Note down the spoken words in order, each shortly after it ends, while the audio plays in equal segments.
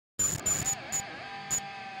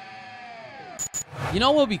You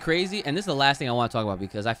know what would be crazy? And this is the last thing I want to talk about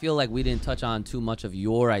because I feel like we didn't touch on too much of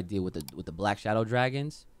your idea with the Black Shadow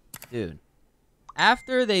Dragons. Dude,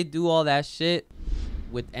 after they do all that shit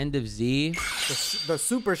with End of Z, the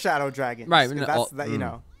Super Shadow Dragons, right? That's that, you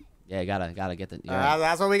know. Yeah, gotta get the. Right.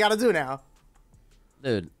 That's what we gotta do now,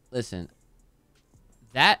 dude. Listen,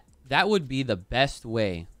 that would be the best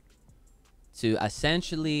way to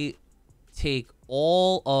essentially take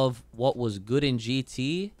all of what was good in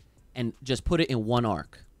GT and just put it in one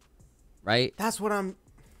arc, right? That's what I'm.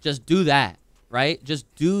 Just do that, right? Just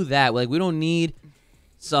do that. Like we don't need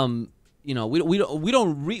some, you know, we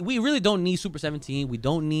really don't need Super 17. We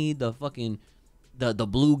don't need the fucking the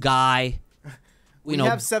blue guy. We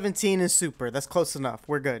have 17 in Super. That's close enough.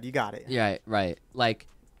 We're good. You got it. Yeah, right. Like,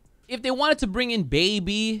 if they wanted to bring in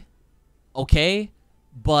Baby, okay,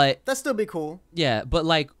 but that'd still be cool. Yeah, but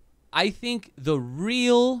like, I think the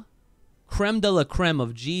real creme de la creme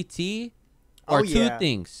of GT are two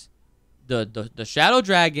things: the Shadow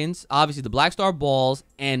Dragons, obviously the Black Star Balls,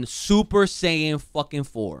 and Super Saiyan fucking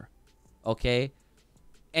 4. Okay,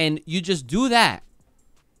 and you just do that.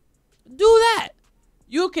 Do that.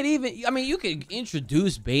 You could even, I mean, you could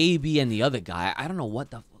introduce Baby and the other guy. I don't know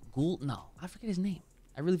what the Gould. No, I forget his name.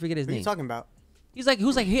 I really forget his name. What are you talking about? He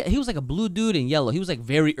was like a blue dude in yellow. He was like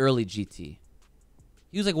very early GT.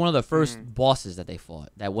 He was like one of the first bosses that they fought.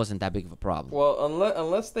 That wasn't that big of a problem. Well,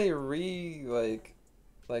 unless they redo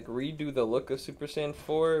the look of Super Saiyan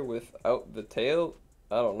 4 without the tail,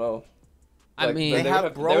 I don't know. I mean, they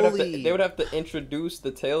would have to introduce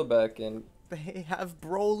the tail back and. They have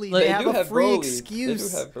Broly. Like, they have a free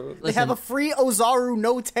excuse. They have a free Ozaru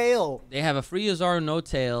no tail. They have a free Ozaru no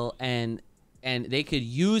tail, and they could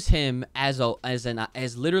use him as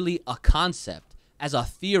literally a concept, as a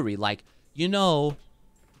theory. Like, you know,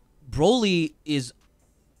 Broly is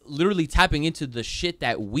literally tapping into the shit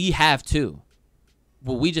that we have too,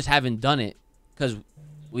 but we just haven't done it because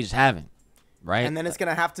we just haven't, right? And then it's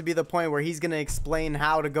gonna have to be the point where he's gonna explain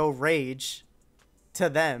how to go rage to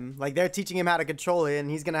them. Like, they're teaching him how to control it, and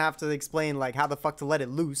he's gonna have to explain like how the fuck to let it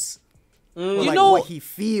loose. Or, like, what he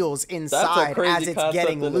feels inside as it's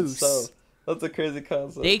getting loose. That's a crazy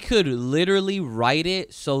concept. They could literally write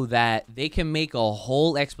it so that they can make a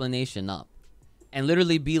whole explanation up and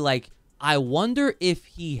literally be like, I wonder if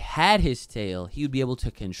he had his tail, he would be able to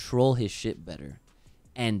control his shit better.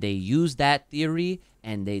 And they use that theory,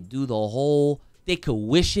 and they do the whole, they could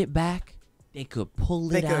wish it back, they could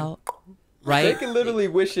pull it out. Right? They can literally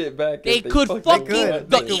wish it back. They could fucking.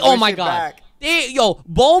 Oh my god.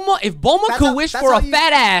 Bulma. If Bulma could wish for a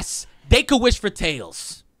fat ass, they could wish for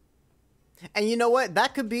tails. And you know what?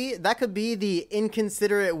 That could be the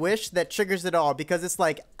inconsiderate wish that triggers it all, because it's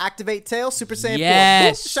like activate tail, Super Saiyan 4,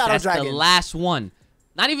 yes, Shadow Dragon. That's the last one.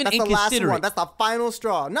 Not even inconsiderate. That's the last one. That's the final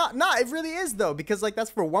straw. No, it really is though, because like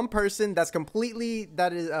that's for one person. That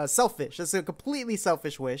is selfish. That's a completely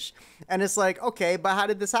selfish wish. And it's like, okay, but how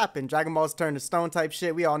did this happen? Dragon Ball's turned to stone type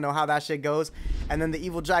shit. We all know how that shit goes. And then the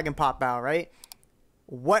evil dragon pop out, right?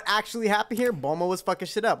 What actually happened here? Bulma was fucking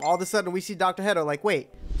shit up. All of a sudden, we see Dr. Hedo like, wait,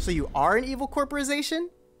 so you are an evil corporation?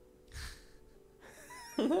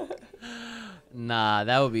 Nah,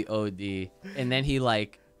 that would be OD. And then he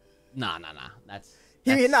like, nah.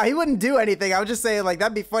 He wouldn't do anything. I was just saying, like,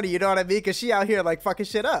 that'd be funny, you know what I mean? Because she out here, like, fucking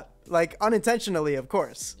shit up. Like, unintentionally, of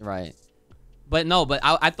course. Right. But no,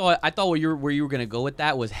 I thought where you were going to go with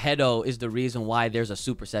that was Hedo is the reason why there's a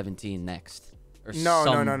Super 17 next. Or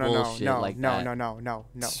no.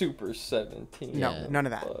 Super 17. No, none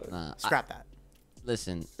of that. Scrap that.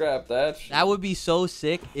 Listen. Scrap that shit. That would be so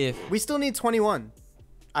sick if... We still need 21.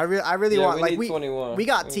 I really want... We need 21. We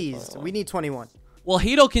got teased. We need 21. Well,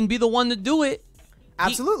 Hedo can be the one to do it.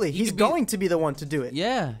 Absolutely. He's going to be the one to do it.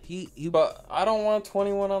 Yeah. But I don't want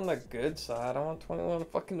 21 on the good side. I want 21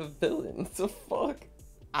 fucking the villain. What the fuck?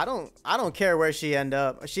 I don't care where she end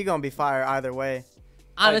up. She gonna be fire either way.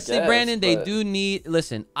 Honestly, Brandon, they do need...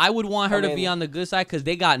 Listen, I would want her to be on the good side because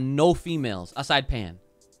they got no females aside Pan.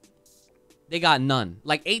 They got none.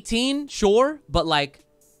 Like 18, sure, but like...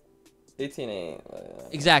 18 ain't...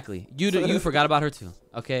 Exactly. You forgot about her too,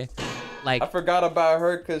 okay? Like, I forgot about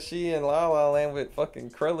her because she in La La Land with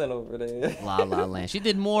fucking Krillin over there. La La Land. She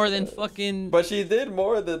did more than fucking... But she did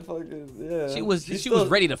more than fucking... Yeah. She was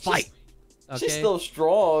ready to fight. Okay? She's still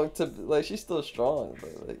strong she's still strong,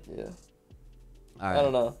 but like, yeah. All right. I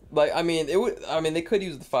don't know. Like, I mean, they could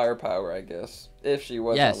use the firepower, I guess, if she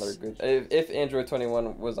was on their good... If Android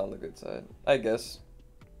 21 was on the good side, I guess.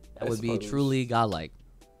 That would be truly godlike.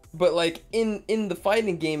 But like in the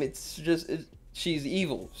fighting game, it's just she's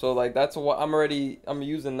evil. So like that's what I'm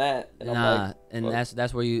using that. And I'm like, and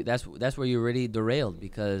that's where you already derailed,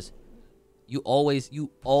 because You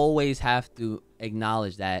always have to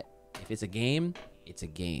acknowledge that if it's a game, it's a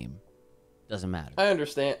game. Doesn't matter. I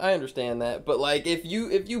understand that, but like if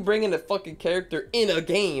you bring in a fucking character in a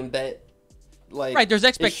game that like right, there's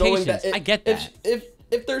expectations. I get that.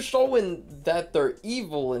 If they're showing that they're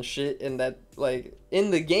evil and shit, and that like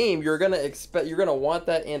in the game you're gonna want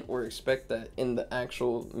that or expect that in the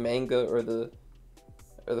actual manga or in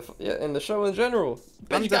the show in general.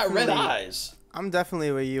 Bitch got red eyes. I'm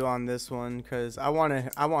definitely with you on this one because I want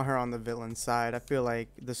her on the villain side. I feel like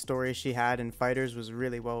the story she had in Fighters was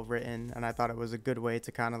really well written, and I thought it was a good way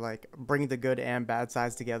to kind of like bring the good and bad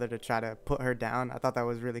sides together to try to put her down. I thought that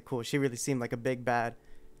was really cool. She really seemed like a big bad.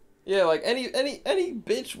 Yeah, like any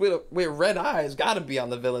bitch with red eyes gotta be on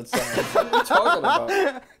the villain side. What are you talking about?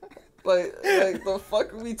 Like the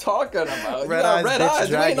fuck are we talking about? Red eyes,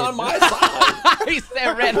 you ain't on my side. He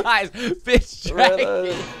said red eyes, bitch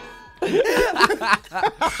dragon.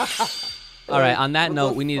 All right, on that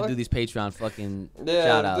note, we need to do these Patreon fucking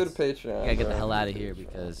shout outs. Do the Patreon. Gotta get the hell out of here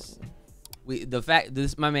because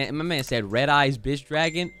my man said red eyes, bitch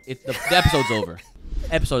dragon. The episode's over.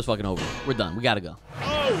 Episode's fucking over. We're done. We gotta go.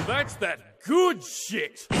 Oh, that's that good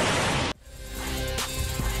shit.